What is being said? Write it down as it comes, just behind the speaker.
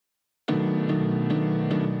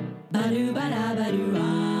Ba-do ba-da ba-do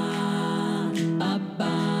ah,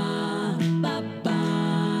 ba-ba, ba-ba.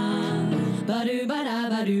 Ba-do ba-da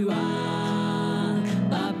ba-do ah,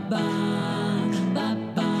 ba-ba,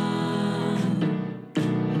 ba-ba.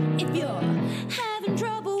 If you're having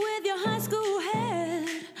trouble with your high school head,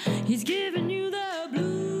 he's giving you the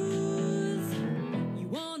blues. You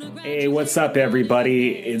wanna Hey, what's up,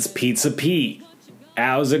 everybody? It's Pizza Pete.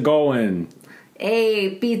 How's it going?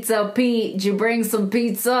 Hey, Pizza Pete, did you bring some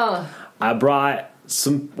pizza? I brought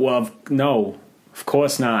some. Well, no, of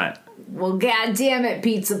course not. Well, goddamn it,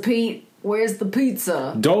 Pizza Pete. Where's the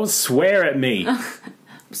pizza? Don't swear at me.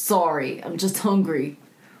 Sorry, I'm just hungry.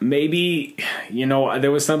 Maybe, there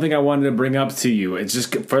was something I wanted to bring up to you. It's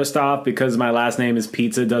just, first off, because my last name is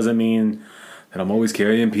Pizza doesn't mean that I'm always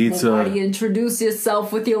carrying pizza. Well, why do you introduce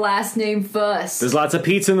yourself with your last name first? There's lots of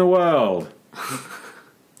pizza in the world.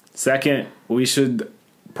 Second, we should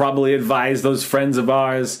probably advise those friends of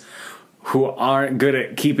ours who aren't good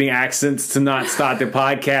at keeping accents to not start their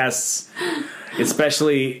podcasts,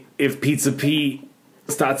 especially if Pizza Pete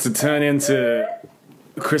starts to turn into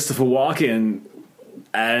Christopher Walken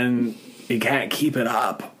and he can't keep it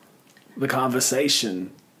up, the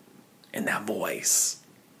conversation in that voice.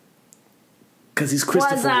 Because he's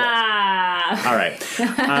Christopher Walken. All right.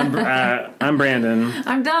 I'm Brandon.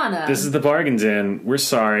 I'm Donna. This is the Bargain Den. We're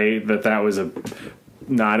sorry that was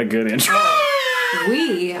not a good intro.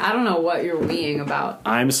 I don't know what you're weeing about.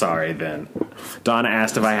 I'm sorry then. Donna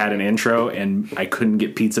asked if I had an intro, and I couldn't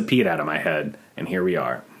get Pizza Pete out of my head. And here we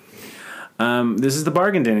are. This is the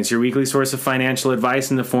Bargain Den. It's your weekly source of financial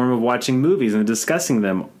advice in the form of watching movies and discussing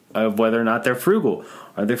them, of whether or not they're frugal.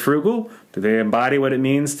 Are they frugal? Do they embody what it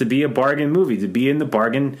means to be a bargain movie, to be in the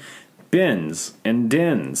bargain bins and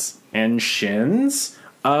dins and shins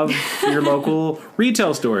of your local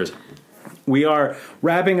retail stores? We are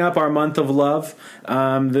wrapping up our month of love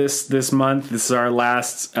this month. This is our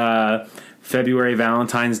last February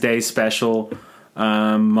Valentine's Day special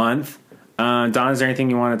month. Don, is there anything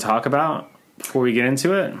you want to talk about before we get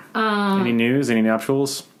into it? Any news? Any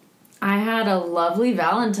nuptials? I had a lovely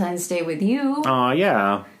Valentine's Day with you. Oh,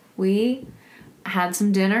 yeah. We had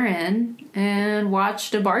some dinner and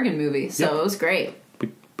watched a bargain movie, so It was great.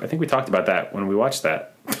 I think we talked about that when we watched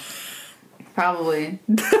that. Probably.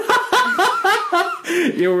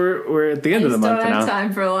 Yeah, we're at the end of the month now. I don't have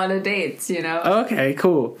time for a lot of dates, Okay,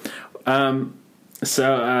 cool. I don't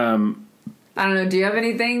know. Do you have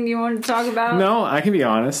anything you want to talk about? No, I can be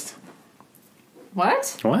honest.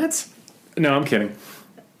 What? What? No, I'm kidding.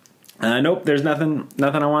 Nope, there's nothing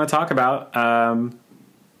I want to talk about.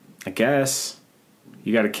 I guess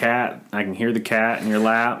you got a cat. I can hear the cat in your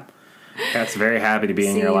lap. Cat's very happy to be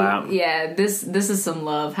in your lap. Yeah, this is some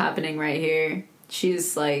love happening right here.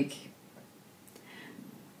 She's like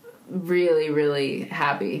really, really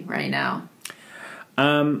happy right now.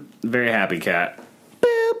 Very happy cat.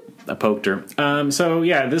 Boop. I poked her. So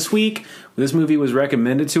yeah, this week this movie was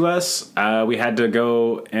recommended to us. We had to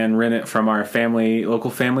go and rent it from our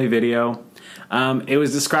local family video. It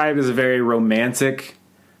was described as a very romantic,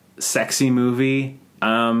 sexy movie.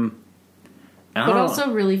 But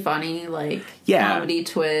also really funny, comedy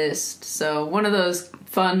twist. So one of those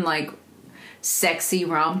fun, sexy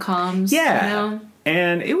rom-coms. Yeah.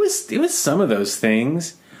 And it was some of those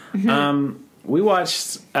things. Mm-hmm. We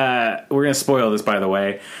watched, we're going to spoil this, by the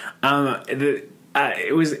way.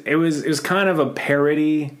 It was kind of a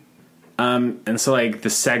parody. And so the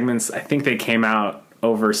segments, I think they came out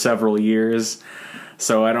over several years.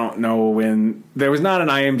 So I don't know when. There was not an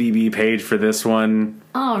IMDb page for this one.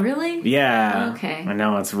 Oh, really? Yeah. Okay. I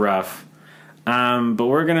know it's rough. But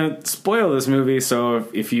we're going to spoil this movie. So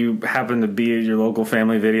if you happen to be at your local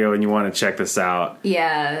family video and you want to check this out.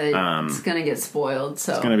 Yeah, it's going to get spoiled.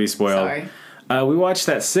 So it's going to be spoiled. Sorry. We watched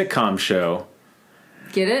that sitcom show.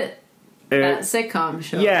 Get it? That sitcom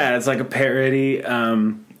show. Yeah, it's like a parody.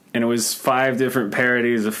 And it was 5 different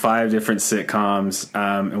parodies of 5 different sitcoms.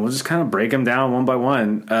 And we'll just kind of break them down one by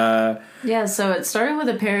one. Yeah, so it started with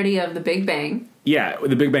a parody of The Big Bang. Yeah,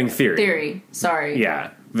 The Big Bang Theory. Sorry.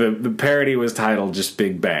 Yeah, the parody was titled just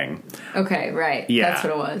Big Bang. Okay, right. Yeah. That's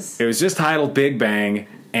what it was. It was just titled Big Bang.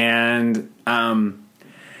 And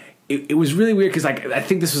it was really weird because I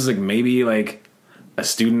think this was maybe a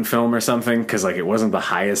student film or something because it wasn't the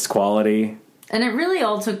highest quality. And it really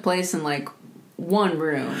all took place in one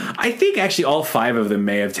room. I think actually all 5 of them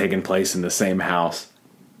may have taken place in the same house.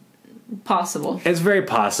 Possible. It's very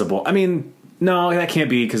possible. I mean, no, that can't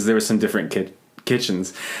be because there were some different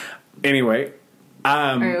kitchens. Anyway,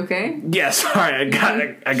 Are you okay? Yeah, sorry,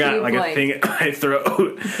 I got like a thing in my throat.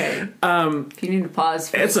 Okay. If you need to pause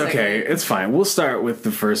for it's a second. okay. It's fine. We'll start with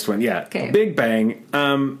the first one. Yeah. Okay. Big Bang.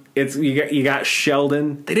 It's you got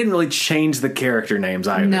Sheldon. They didn't really change the character names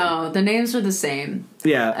either. No, the names are the same.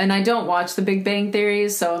 Yeah. And I don't watch the Big Bang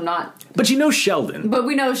Theories, so I'm not. But you know Sheldon. But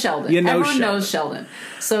we know Sheldon. You know Everyone Sheldon. knows Sheldon.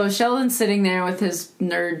 So Sheldon's sitting there with his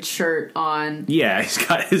nerd shirt on. Yeah, he's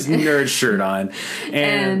got his nerd shirt on,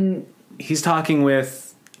 and he's talking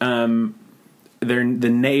with the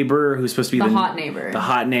neighbor who's supposed to be the hot neighbor. The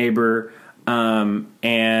hot neighbor,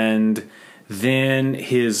 and then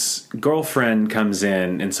his girlfriend comes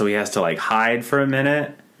in, and so he has to like hide for a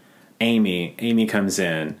minute. Amy comes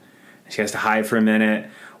in. She has to hide for a minute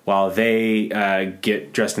while they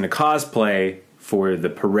get dressed in a cosplay for the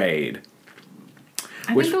parade.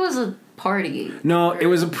 I think it was a party. No, it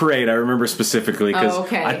was a parade. I remember specifically because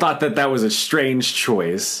okay. I thought that was a strange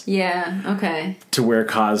choice. Yeah, okay. To wear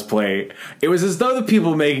cosplay. It was as though the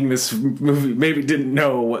people making this movie maybe didn't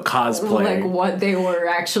know what cosplay. Like what they were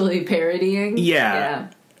actually parodying? Yeah.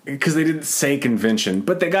 Because they didn't say convention.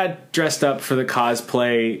 But they got dressed up for the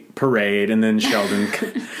cosplay parade, and then Sheldon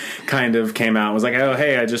kind of came out and was like, oh,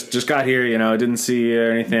 hey, I just got here, didn't see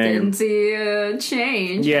anything. Didn't see a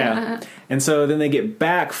change. Yeah. And so then they get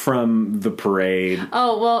back from the parade.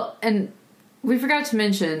 Oh, well, and we forgot to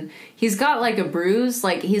mention, he's got like a bruise,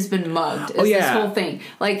 like he's been mugged. This whole thing.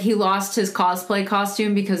 Like he lost his cosplay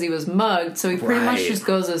costume because he was mugged, so he pretty much just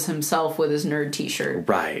goes as himself with his nerd t-shirt.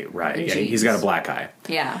 Right. Yeah, he's got a black eye.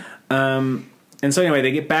 Yeah. And so anyway,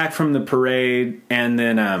 they get back from the parade, and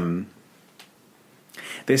then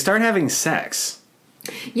they start having sex.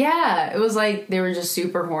 Yeah, it was like they were just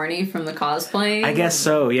super horny from the cosplaying. I guess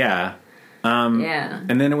so, yeah. Yeah.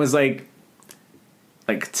 And then it was like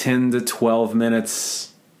 10 to 12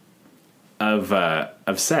 minutes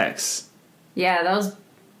of sex. Yeah, that was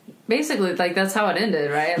basically like that's how it ended,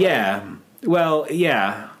 right? Yeah. Well,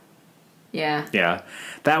 yeah. Yeah. Yeah.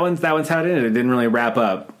 That one's how it ended. It didn't really wrap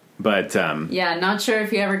up, but yeah, not sure if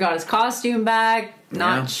he ever got his costume back.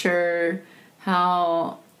 Not sure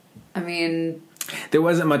how. I mean, there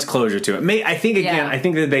wasn't much closure to it. I think I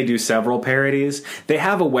think that they do several parodies. They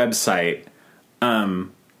have a website.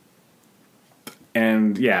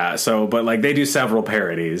 And yeah, but like they do several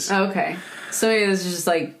parodies. Okay. So it was just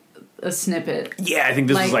like a snippet. Yeah, I think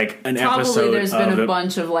this was like an probably episode. Probably there's been a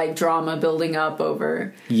bunch of like drama building up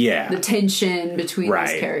over the tension between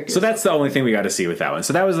these characters. So that's the only thing we got to see with that one.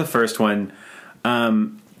 So that was the first one.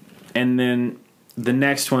 And then the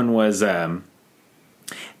next one was dang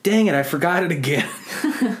it, I forgot it again.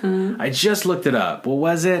 I just looked it up. What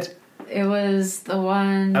was it? It was the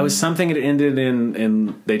one... It was something that ended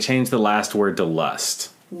in... They changed the last word to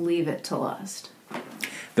lust. Leave it to lust.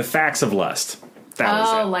 The Facts of Lust. That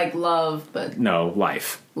was it. Like love, but... No,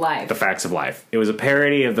 life. Life. The Facts of Life. It was a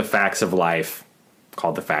parody of The Facts of Life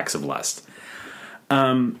called The Facts of Lust.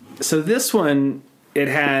 So this one, it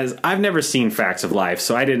has... I've never seen Facts of Life,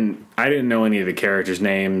 so I didn't know any of the characters'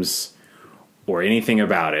 names or anything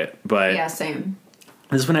about it. But yeah, same.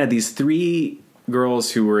 This one had these three...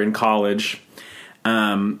 girls who were in college,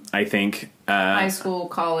 I think. High school,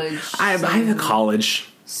 college. I have college.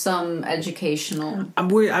 Some educational.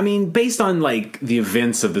 I mean, based on like the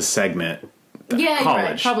events of the segment. Yeah, college.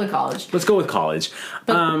 Right. Probably college. Let's go with college.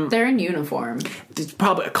 But they're in uniform. It's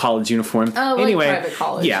probably a college uniform. Oh, like anyway, private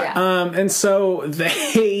college. Yeah. And so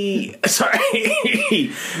they.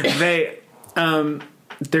 Sorry,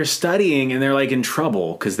 they're studying and they're like in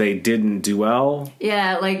trouble because they didn't do well.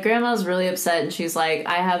 Yeah, like grandma's really upset and she's like,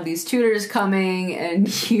 I have these tutors coming and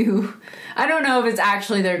I don't know if it's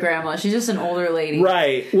actually their grandma. She's just an older lady.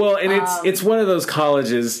 Right. Well, and it's one of those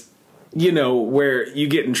colleges, where you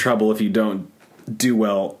get in trouble if you don't do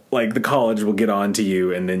well. Like the college will get on to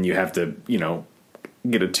you and then you have to,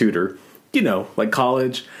 get a tutor. Like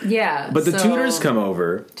college. Yeah. But the tutors come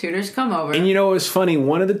over. And it was funny.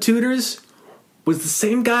 One of the tutors was the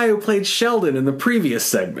same guy who played Sheldon in the previous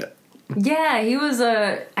segment. Yeah, he was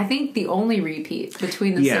I think the only repeat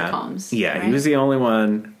between the sitcoms. Yeah, right? He was the only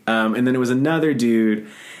one. And then it was another dude.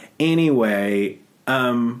 Anyway,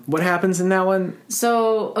 what happens in that one?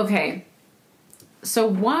 So, okay. So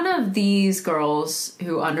one of these girls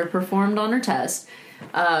who underperformed on her test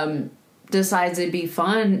decides it'd be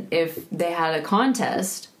fun if they had a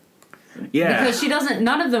contest. Yeah. Because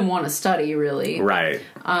none of them want to study, really. Right.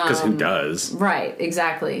 Because who does? Right,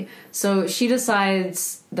 exactly. So she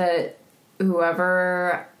decides that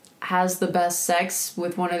whoever has the best sex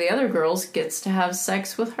with one of the other girls gets to have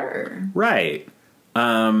sex with her. Right.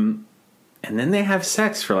 And then they have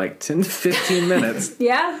sex for like 10 to 15 minutes.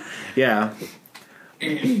 Yeah. Yeah.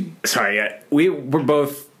 Sorry, we're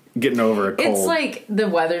both getting over a cold. It's like the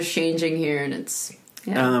weather's changing here, and it's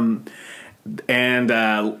and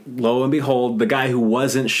lo and behold, the guy who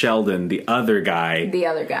wasn't Sheldon, the other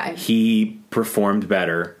guy, he performed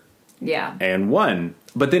better. Yeah, and won.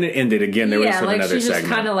 But then it ended again. There was another segment. She just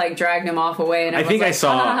kind of like dragged him off away, and I think I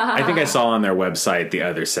saw on their website the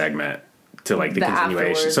other segment to like the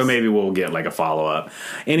continuation. Afterwards. So maybe we'll get like a follow up.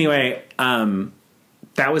 Anyway,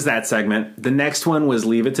 that was that segment. The next one was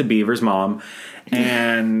Leave It to Beaver's mom,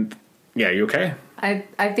 and yeah, you okay? I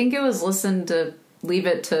think it was Leave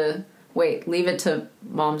It to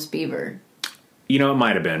Mom's Beaver. You know, it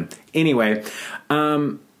might have been. Anyway,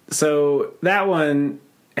 so that one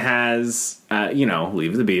has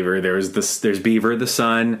Leave the Beaver. There's Beaver the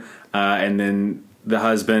son, and then the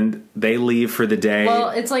husband. They leave for the day. Well,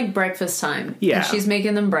 it's like breakfast time. Yeah, and she's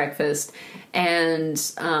making them breakfast, and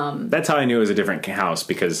that's how I knew it was a different house,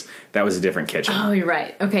 because that was a different kitchen. Oh, you're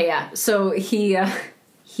right. Okay, yeah. So the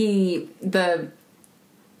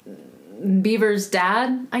Beaver's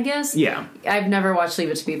dad, I guess. Yeah, I've never watched Leave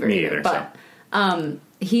It to Beaver. Me either. But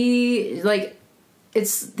he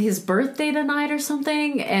it's his birthday tonight or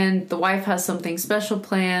something, and the wife has something special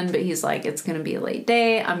planned, but he's like, it's gonna be a late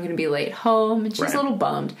day, I'm gonna be late home, and she's a little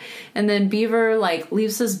bummed. And then Beaver like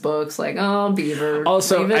leaves his books, like, oh, Beaver.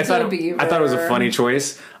 Also, I thought it was a funny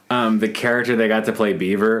choice. The character they got to play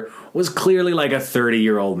Beaver was clearly like a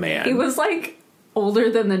 30-year-old man. He was like older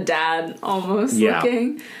than the dad almost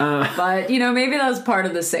looking. But maybe that was part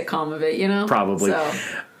of the sitcom of it, Probably.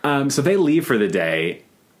 So they leave for the day.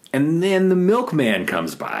 And then the milkman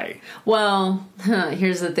comes by. Well,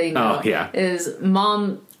 here's the thing, though. Oh, yeah. Is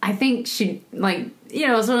Mom, I think she, it's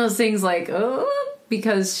one of those things like,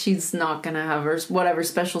 because she's not going to have her whatever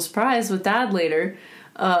special surprise with Dad later,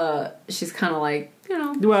 she's kind of like,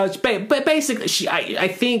 Well, but basically, I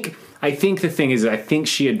think the thing is, I think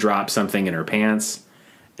she had dropped something in her pants,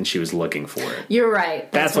 and she was looking for it. You're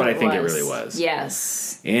right. That's what I think it really was.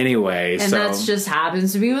 Yes. Anyway, and that just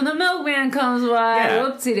happens to be when the milkman comes by. Yeah.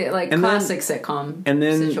 Whoopsie, like classic sitcom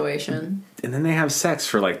situation. And then they have sex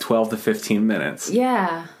for like 12 to 15 minutes.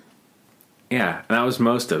 Yeah. Yeah, and that was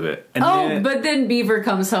most of it. And but then Beaver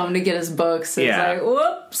comes home to get his books. And it's like,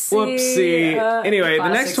 whoopsie. Anyway, the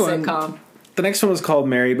next one was called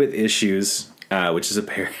Married with Issues, which is a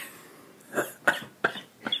parody.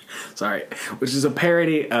 Which is a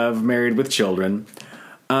parody of Married with Children.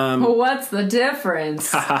 What's the difference?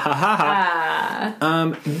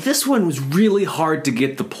 This one was really hard to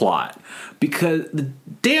get the plot, because the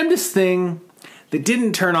damnedest thing, they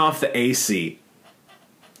didn't turn off the AC.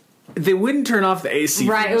 They wouldn't turn off the AC.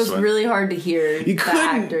 Right, it was really hard to hear the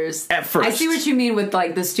actors. At first. I see what you mean with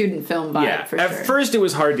like the student film vibe. Yeah, for at first it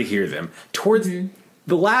was hard to hear them. Towards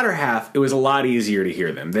the latter half, it was a lot easier to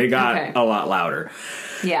hear them. They got a lot louder.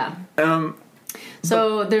 Yeah.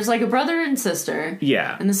 So there's like a brother and sister.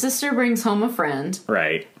 Yeah. And the sister brings home a friend.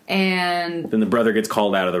 Right. And then the brother gets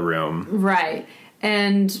called out of the room. Right.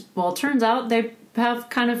 And, well, it turns out they have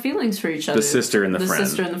kind of feelings for each other. The sister and the friend. The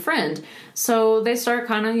sister and the friend. So they start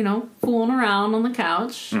kind of, fooling around on the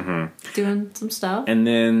couch. Doing some stuff. And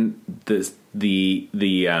then the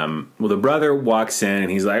brother walks in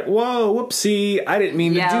and he's like, whoa, whoopsie, I didn't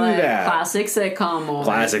mean to do that. Classic sitcom moment.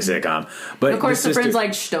 Classic sitcom. But and of course the friend's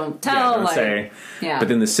like, shh, don't tell. Yeah, don't say. Yeah. But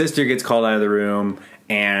then the sister gets called out of the room,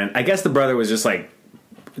 and I guess the brother was just like,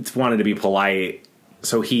 wanted to be polite,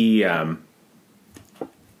 so he,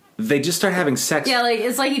 they just start having sex. Yeah,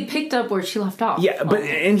 it's like he picked up where she left off. Yeah,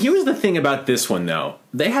 and here's the thing about this one, though.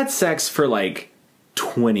 They had sex for,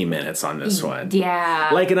 20 minutes on this one.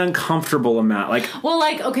 Yeah. An uncomfortable amount.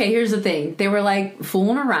 Okay, here's the thing. They were,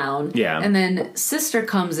 fooling around. Yeah. And then sister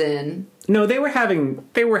comes in. No, they were having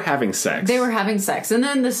sex. They were having sex. And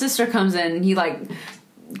then the sister comes in, and he,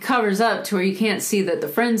 covers up to where you can't see that the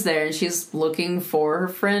friend's there, and she's looking for her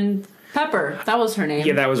friend Pepper. That was her name.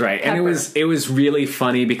 Yeah, that was right. Pepper. And it was really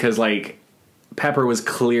funny because Pepper was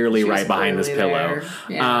clearly right behind this pillow.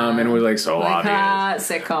 Yeah. And it was so obvious.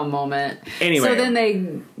 Sitcom moment. Anyway. So then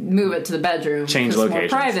they move it to the bedroom. Change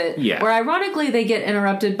locations. More private. Yeah. Where ironically they get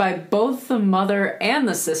interrupted by both the mother and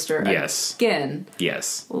the sister. Yes. Again.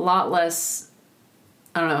 Yes. A lot less,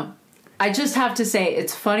 I don't know. I just have to say,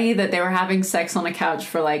 it's funny that they were having sex on a couch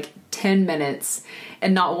for 10 minutes,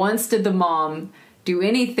 and not once did the mom do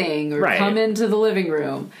anything or come into the living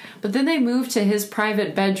room. But then they moved to his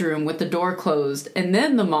private bedroom with the door closed, and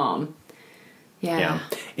then the mom Yeah.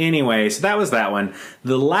 Anyway, so that was that one.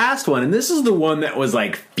 The last one, and this is the one that was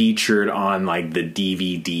like featured on like the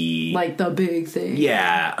DVD. Like the big thing.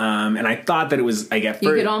 Yeah. And I thought that it was, I guess, you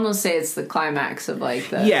could almost say it's the climax of like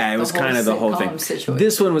the it was kind of the whole thing. Situation.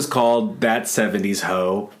 This one was called That 70s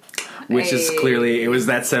Ho, which is clearly, it was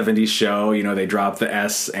That 70s Show. You know, they dropped the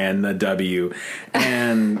S and the W.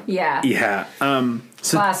 And yeah.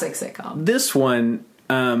 So classic sitcom. This one,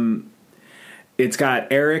 it's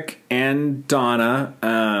got Eric and Donna,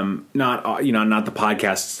 not the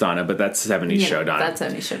podcast's Donna, but that's 70s Show Donna. That's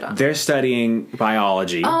 70s Show Donna. They're studying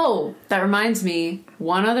biology. Oh, that reminds me.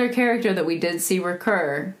 One other character that we did see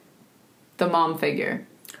recur, the mom figure.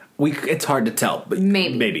 It's hard to tell, but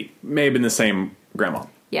maybe in the same grandma.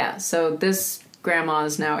 Yeah, so this grandma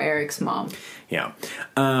is now Eric's mom. Yeah.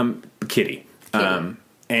 Kitty.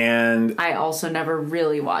 And I also never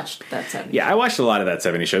really watched That 70s Show. Yeah, I watched a lot of That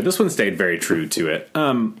 70s Show. This one stayed very true to it.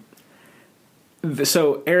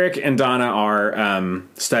 So Eric and Donna are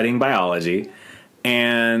studying biology,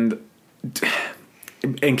 and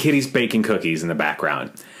Kitty's baking cookies in the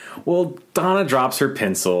background. Well, Donna drops her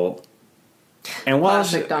pencil, and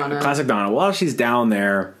classic Donna, while she's down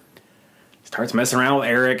there, starts messing around with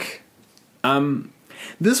Eric.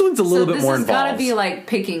 This one's a little bit more involved. This has got to be like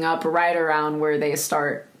picking up right around where they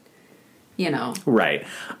start, Right.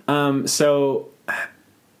 So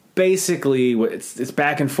basically, it's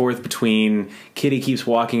back and forth between Kitty keeps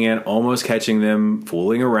walking in, almost catching them,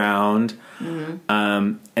 fooling around.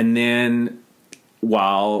 Mm-hmm. And then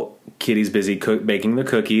while Kitty's busy baking the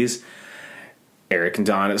cookies, Eric and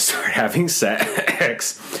Donna start having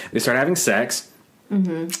sex. They start having sex.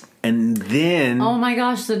 Mm-hmm. And then... Oh my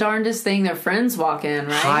gosh, the darndest thing, their friends walk in,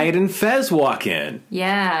 right? Hyde and Fez walk in.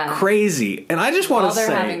 Yeah. Crazy. And I just want to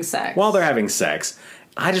say... While they're having sex.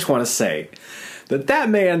 I just want to say that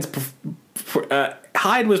man's...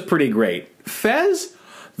 Hyde was pretty great. Fez,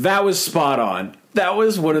 that was spot on. That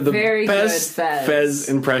was one of the best Fez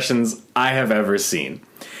impressions I have ever seen.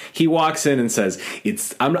 He walks in and says,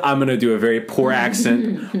 I'm going to do a very poor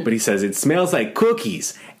accent, but he says, it smells like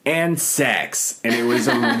cookies and sex. And it was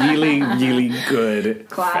a really, really good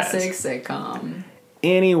classic Fez. sitcom.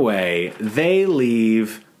 Anyway, they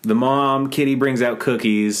leave. The mom, Kitty, brings out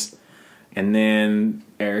cookies. And then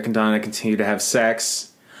Eric and Donna continue to have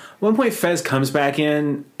sex. At one point, Fez comes back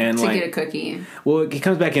in and to get a cookie. Well, he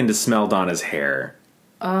comes back in to smell Donna's hair.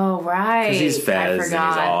 Oh, right. Because he's Fez and he's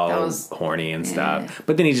all horny and stuff.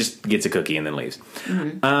 But then he just gets a cookie and then leaves.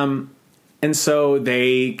 Mm-hmm. And so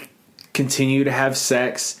they continue to have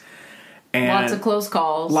sex. And lots of close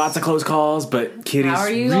calls. But Kitty's all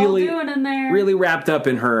doing in there? Really wrapped up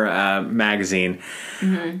in her magazine.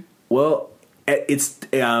 Mm-hmm. Well,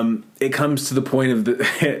 it comes to the point of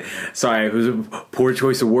the... Sorry, it was a poor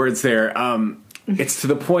choice of words there. It's to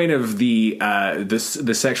the point of the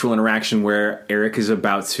sexual interaction where Eric is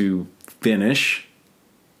about to finish,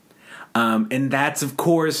 and that's of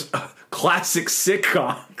course a classic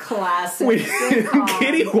sitcom. When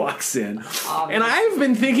Kitty walks in, obviously. And I've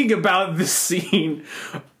been thinking about this scene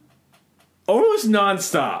almost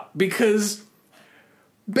nonstop because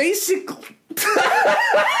basically,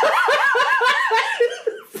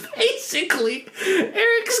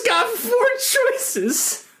 Eric's got four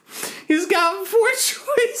choices. He's got four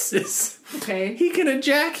choices. Okay. He can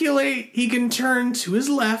ejaculate, he can turn to his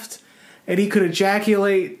left, and he could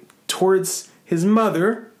ejaculate towards his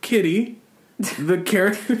mother, Kitty, the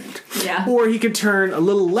character. Yeah. Or he could turn a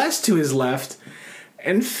little less to his left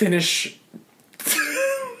and finish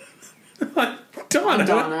on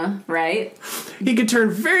Donna. Right? He could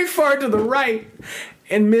turn very far to the right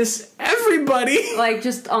and miss everybody. Like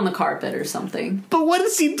just on the carpet or something. But what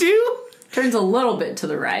does he do? Turns a little bit to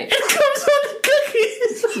the right. It comes on the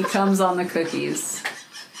cookies. He comes on the cookies.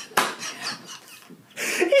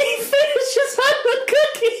 He finishes on the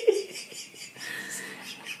cookies.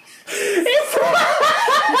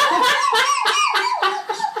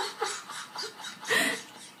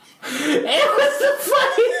 It was the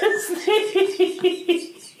funniest thing.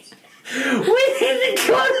 We need to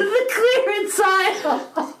go to the clearance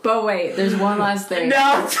aisle. But wait, there's one last thing.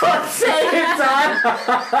 No, don't say it,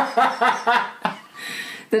 Donna.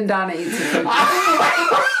 Then Donna eats a cookie.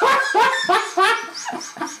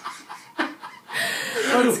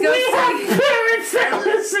 Let's go see. Have parents that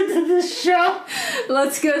listen to this show.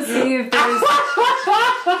 Let's go see if there's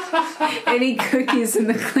any cookies in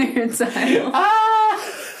the clearance aisle.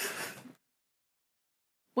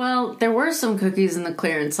 Well, there were some cookies in the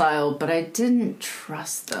clearance aisle, but I didn't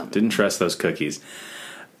trust them. Didn't trust those cookies.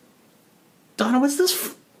 Donna, was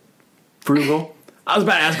this frugal? I was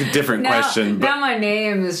about to ask a different question. But now my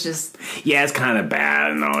name is just... Yeah, it's kind of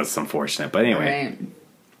bad. No, it's unfortunate. But anyway. Right.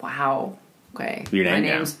 Wow. Okay. Your name, my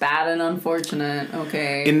name's bad and unfortunate.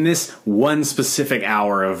 Okay. In this one specific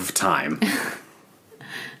hour of time.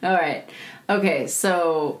 All right. Okay,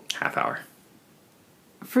 so... Half hour.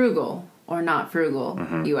 Frugal or not frugal,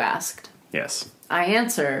 you asked. Yes. I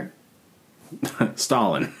answer...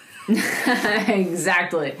 Stalin.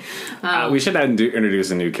 Exactly. We should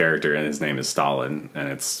introduce a new character, and his name is Stalin. And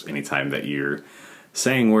it's anytime that you're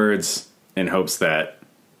saying words in hopes that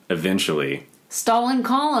eventually... Stalin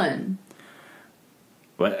Colin.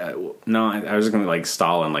 What? No, I was going to like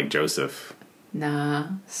Stalin, like Joseph. Nah,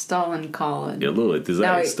 Stalin Colin. Hello, it is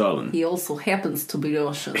I, Stalin. He also happens to be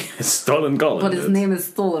Russian. Stalin Colin. But his name is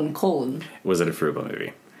Stalin Colin. Was it a frugal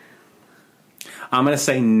movie? I'm going to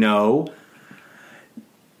say no.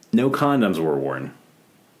 No condoms were worn.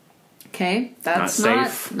 Okay, that's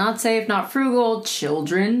not safe, not frugal.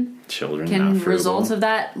 Children can not frugal. Result of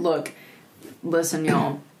that. Look, listen,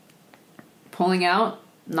 y'all. Pulling out,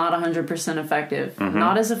 not 100% effective.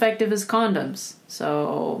 Not as effective as condoms.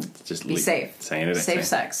 So just be safe. Safe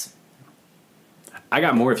sex. I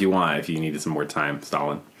got more if you want. If you needed some more time,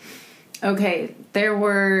 Stalin. Okay, there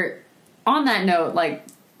were on that note, like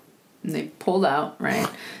they pulled out, right?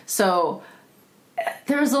 So.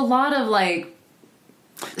 There's a lot of like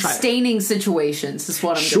staining situations is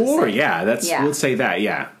what I'm sure yeah let's say that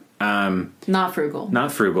not frugal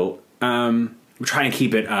we're trying to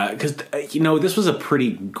keep it because this was a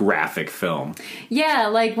pretty graphic film.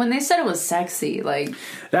 Like when they said it was sexy, like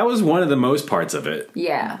that was one of the most parts of it.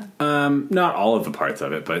 Not all of the parts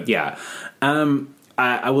of it, but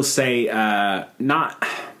I will say not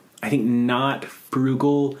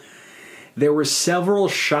frugal. There were several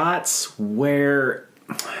shots where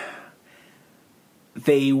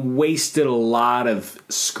they wasted a lot of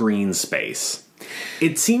screen space.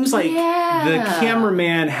 It seems like the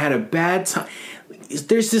cameraman had a bad time.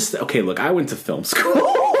 There's this... Okay, look, I went to film school.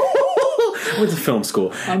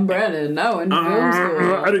 I'm Brandon. I went to film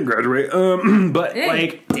school. I didn't graduate. But,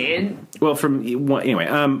 did. Well, anyway,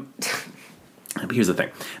 here's the thing.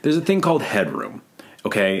 There's a thing called headroom,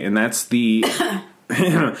 okay? And that's the...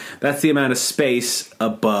 That's the amount of space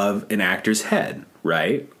above an actor's head,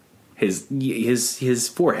 right? His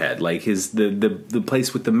forehead, like the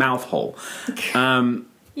place with the mouth hole. And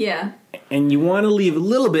you want to leave a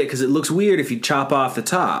little bit because it looks weird if you chop off the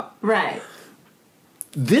top. Right.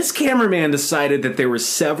 This cameraman decided that there were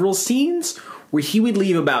several scenes where he would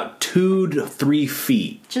leave about 2 to 3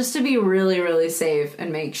 feet. Just to be really, really safe and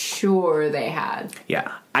make sure they had.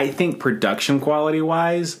 Yeah. I think production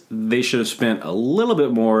quality-wise, they should have spent a little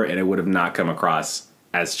bit more and it would have not come across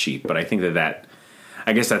as cheap. But I think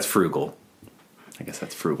I guess that's frugal.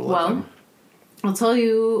 Well, I'll tell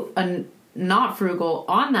you not frugal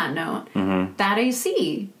on that note. That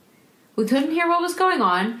AC. We couldn't hear what was going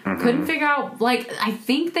on. Couldn't figure out, I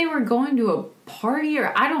think they were going to a party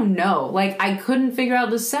or I don't know. I couldn't figure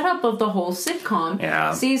out the setup of the whole sitcom.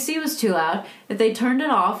 Yeah. CAC was too loud. If they turned it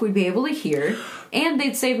off, we'd be able to hear. And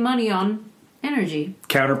they'd save money on energy.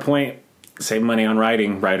 Counterpoint, save money on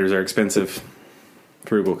writing. Writers are expensive.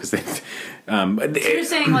 Frugal, because they... so you're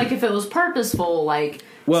saying, if it was purposeful, it's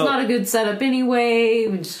not a good setup anyway,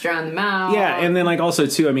 we just drown them out. Yeah, and then, also,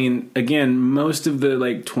 too, again, most of the,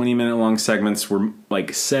 20-minute long segments were,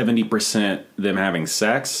 70% them having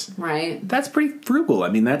sex. Right. That's pretty frugal.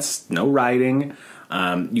 That's no writing.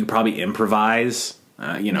 You probably improvise.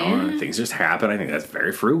 Things just happen. I think that's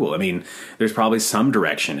very frugal. There's probably some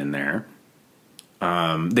direction in there.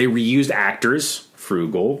 They reused actors.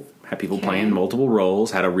 Frugal. Had people playing multiple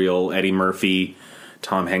roles. Had a real Eddie Murphy,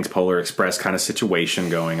 Tom Hanks Polar Express kind of situation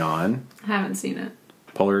going on. I haven't seen it.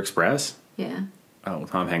 Polar Express? Yeah. Oh,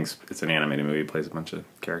 Tom Hanks, it's an animated movie. He plays a bunch of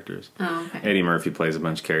characters. Oh, okay. Eddie Murphy plays a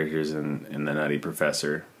bunch of characters in The Nutty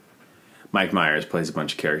Professor. Mike Myers plays a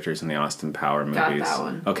bunch of characters in the Austin Power movies. Got that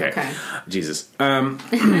one. Okay. Jesus. And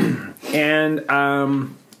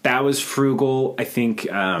that was frugal. I think,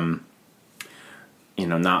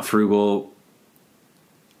 not frugal.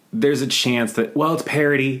 There's a chance that, it's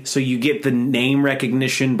parody, so you get the name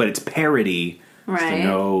recognition, but it's parody. Right. So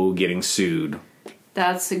no getting sued.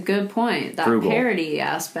 That's a good point. That frugal. Parody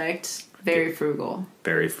aspect, very frugal.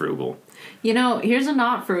 Very frugal. Here's a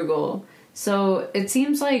not frugal. So it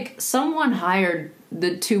seems like someone hired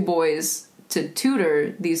the 2 boys to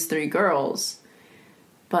tutor these 3 girls,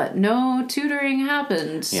 but no tutoring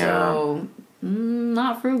happened. Yeah. So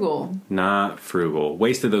not frugal. Not frugal.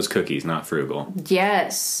 Wasted those cookies, not frugal.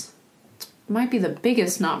 Yes. Might be the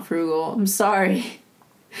biggest not frugal. I'm sorry.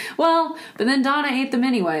 Well, but then Donna ate them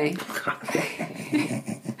anyway.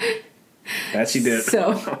 That she did.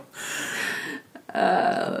 So,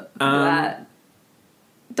 that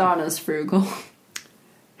Donna's frugal.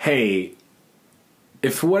 Hey,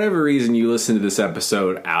 if for whatever reason you listen to this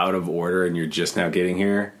episode out of order and you're just now getting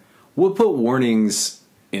here, we'll put warnings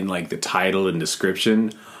in like the title and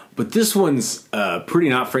description. But this one's pretty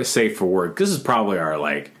not safe for work. This is probably our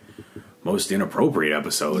like most inappropriate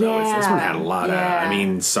episode. Yeah, This one had a lot of. I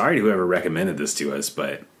mean, sorry to whoever recommended this to us,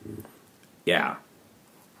 but yeah.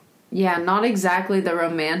 Yeah, not exactly the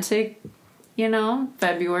romantic,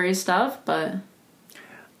 February stuff, but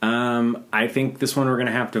I think this one we're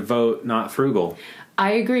gonna have to vote not frugal.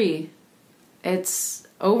 I agree. It's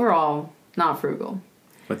overall not frugal.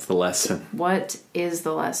 What's the lesson? What is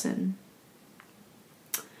the lesson?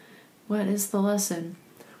 What is the lesson?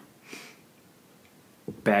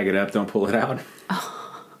 Bag it up, don't pull it out. I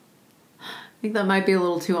think that might be a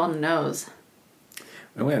little too on the nose.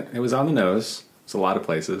 It was on the nose. It's a lot of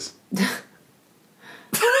places.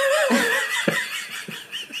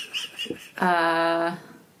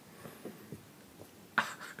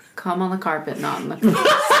 Come on the carpet, not in the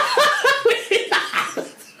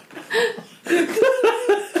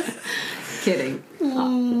Kidding.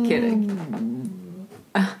 Kidding.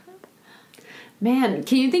 Man,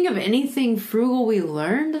 can you think of anything frugal we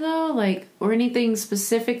learned, though? Like, or anything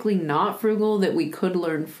specifically not frugal that we could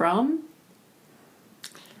learn from?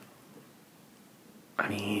 I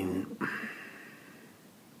mean,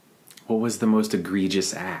 what was the most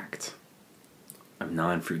egregious act of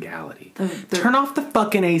non-frugality? Turn off the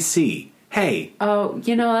fucking AC. Hey. Oh,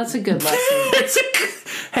 that's a good lesson.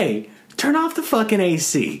 Hey, turn off the fucking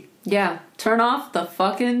AC. Yeah, turn off the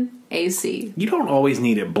fucking AC. You don't always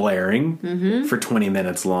need it blaring for 20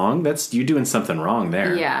 minutes long. You're doing something wrong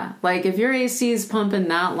there. Yeah, like if your AC is pumping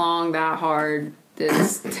that long, that hard,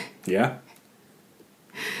 Yeah.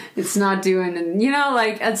 It's not doing, and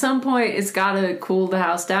like at some point it's got to cool the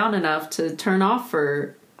house down enough to turn off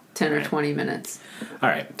for 10 or 20 minutes. All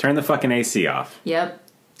right, turn the fucking AC off. Yep.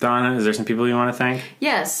 Donna, is there some people you want to thank?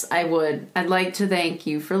 Yes, I would. I'd like to thank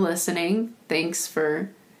you for listening. Thanks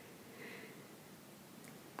for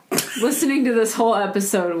listening to this whole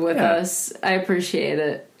episode with us. I appreciate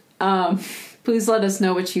it. Please let us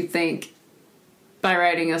know what you think by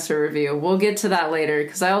writing us a review. We'll get to that later,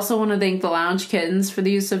 because I also want to thank the Lounge Kittens for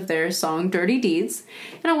the use of their song Dirty Deeds.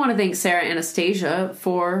 And I want to thank Sarah Anastasia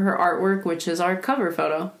for her artwork, which is our cover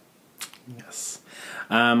photo. Yes.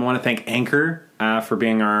 I want to thank Anchor for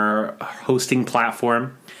being our hosting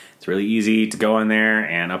platform. It's really easy to go on there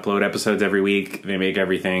and upload episodes every week. They make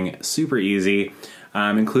everything super easy,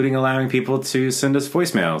 including allowing people to send us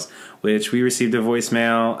voicemails, which we received a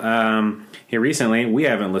voicemail here recently. We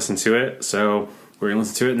haven't listened to it, so we're going to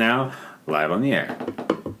listen to it now, live on the air.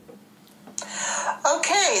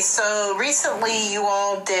 Okay, so recently you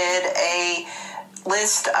all did a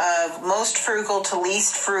list of most frugal to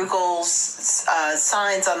least frugal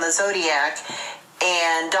signs on the zodiac,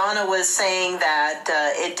 and Donna was saying that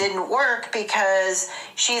it didn't work because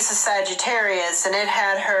she's a Sagittarius and it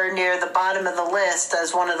had her near the bottom of the list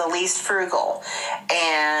as one of the least frugal.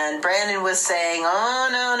 And Brandon was saying, oh,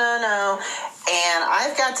 no. And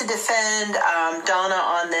I've got to defend Donna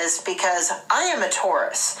on this because I am a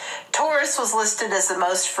Taurus. Taurus was listed as the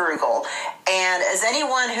most frugal. And as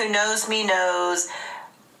anyone who knows me knows,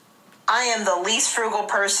 I am the least frugal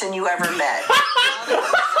person you ever met.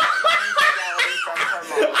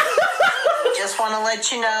 Just want to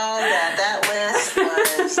let you know that list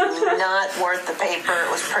was not worth the paper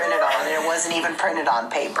it was printed on. It wasn't even printed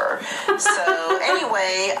on paper. So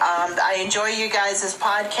anyway, I enjoy you guys'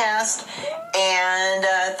 podcast, and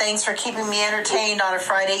thanks for keeping me entertained on a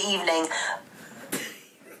Friday evening.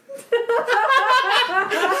 Thank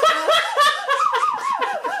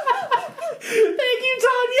you,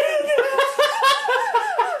 Tanya.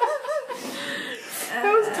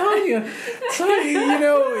 That was Tanya.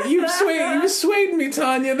 Tanya, you swayed me,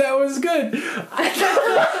 Tanya. That was good.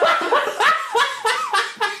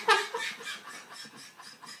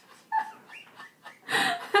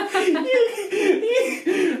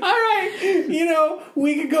 All right,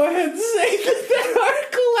 we could go ahead and say that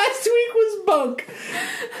article last week was bunk.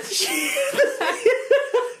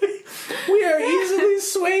 We are easily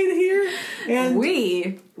swayed here, and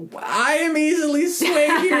I am easily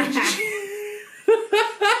swayed here.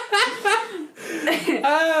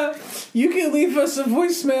 You can leave us a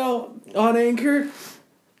voicemail on Anchor.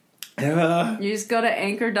 You just go to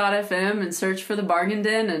anchor.fm and search for the Bargain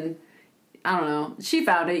Den, and I don't know. She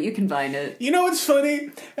found it. You can find it. You know what's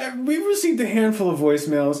funny? We've received a handful of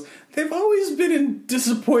voicemails. They've always been in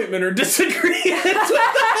disappointment or disagreement.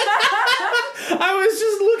 I was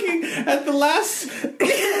just looking at the last...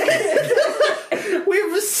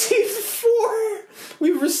 We've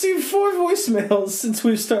received four voicemails since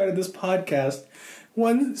we've started this podcast.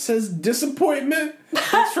 One says disappointment.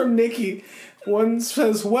 That's from Nikki. One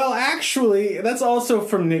says, well, actually, that's also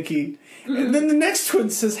from Nikki. And then the next one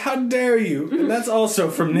says, how dare you? And that's also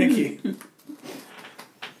from Nikki.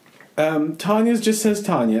 Tanya's just says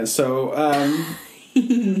Tanya. So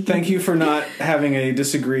thank you for not having a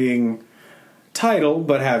disagreeing title,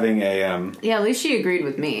 but having a... Yeah, at least she agreed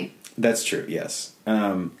with me. That's true, yes.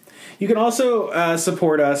 You can also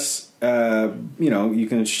support us. You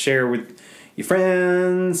can share with your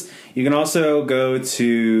friends. You can also go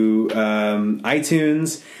to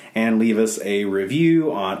iTunes and leave us a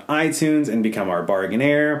review on iTunes and become our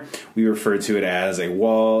bargainaire. We refer to it as a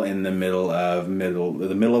wall in the middle of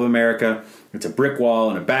America. It's a brick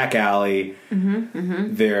wall in a back alley.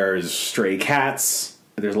 There's stray cats.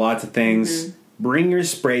 There's lots of things. Bring your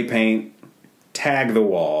spray paint. Tag the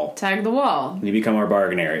wall. Tag the wall. And you become our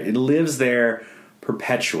bargainaire. It lives there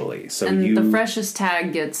perpetually. So the freshest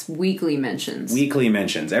tag gets weekly mentions. Weekly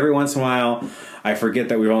mentions. Every once in a while, I forget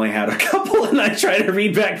that we've only had a couple, and I try to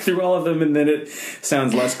read back through all of them, and then it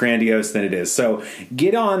sounds less grandiose than it is. So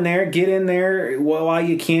get on there, get in there while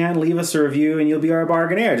you can, leave us a review, and you'll be our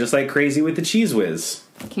bargainaire, just like Crazy with the Cheese Whiz.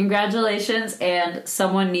 Congratulations, and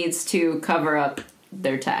someone needs to cover up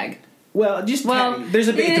their tag. Well, it's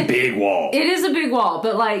a big wall. It is a big wall,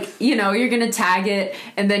 but you're gonna tag it,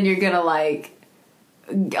 and then you're gonna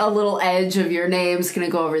a little edge of your name's gonna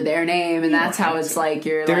go over their name, and that's how it's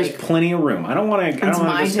There's plenty of room. I don't want to. It's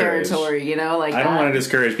my territory, I don't want to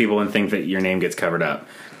discourage people and think that your name gets covered up.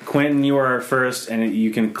 Quentin, you are first, and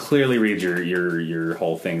you can clearly read your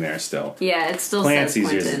whole thing there still. Yeah, it still Clancy's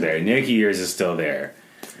says yours is there. Nikki, yours is still there.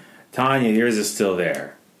 Tanya, yours is still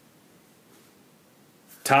there.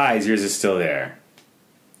 Ty's, yours is still there.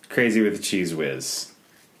 Crazy with the Cheese Whiz.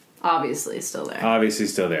 Obviously still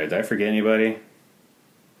there. Did I forget anybody?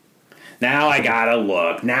 Now I gotta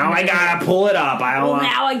look. Now I gotta pull it up.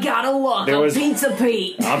 Now I gotta look. Pizza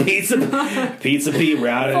Pete. Pizza Pete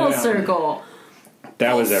routed Full circle.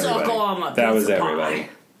 That was Full everybody. circle on my That was pizza everybody.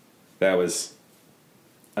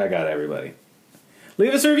 pie. I got everybody.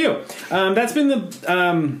 Leave us a review. That's been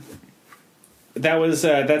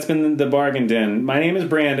the Bargain Den. My name is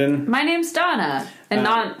Brandon. My name's Donna, and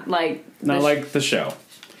not like the show.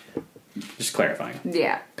 Just clarifying.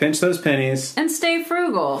 Yeah. Pinch those pennies and stay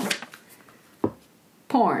frugal.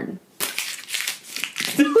 Porn.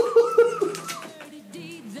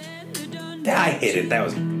 I hit it. That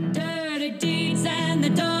was. Dirty deeds and the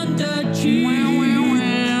done dirt cheap.